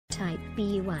Type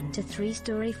B 1 to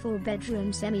 3-story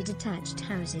 4-bedroom semi-detached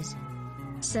houses.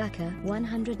 Circa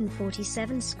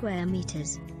 147 square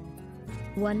meters.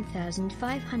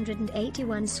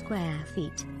 1,581 square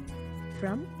feet.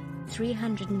 From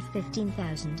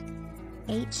 315,000.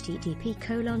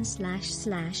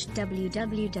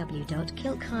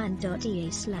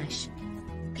 http://www.kilkhan.ea/.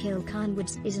 Kilkhan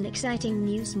Woods is an exciting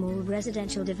new small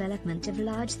residential development of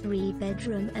large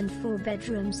 3-bedroom and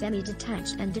 4-bedroom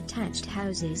semi-detached and detached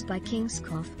houses by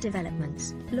Kingscoff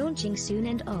Developments, launching soon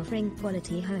and offering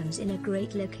quality homes in a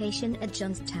great location at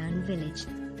Johnstown Village.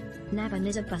 Navan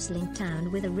is a bustling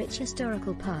town with a rich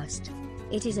historical past.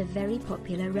 It is a very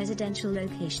popular residential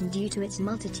location due to its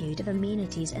multitude of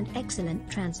amenities and excellent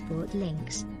transport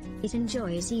links. It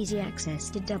enjoys easy access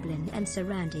to Dublin and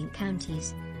surrounding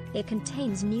counties. It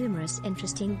contains numerous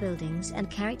interesting buildings and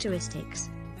characteristics.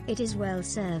 It is well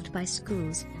served by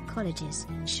schools, colleges,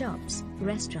 shops,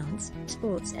 restaurants,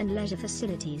 sports and leisure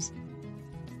facilities.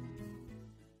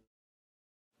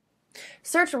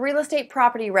 Search real estate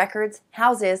property records,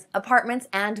 houses, apartments,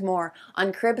 and more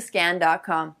on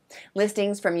cribscan.com.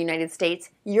 Listings from United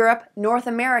States, Europe, North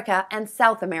America, and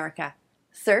South America.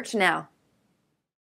 Search now.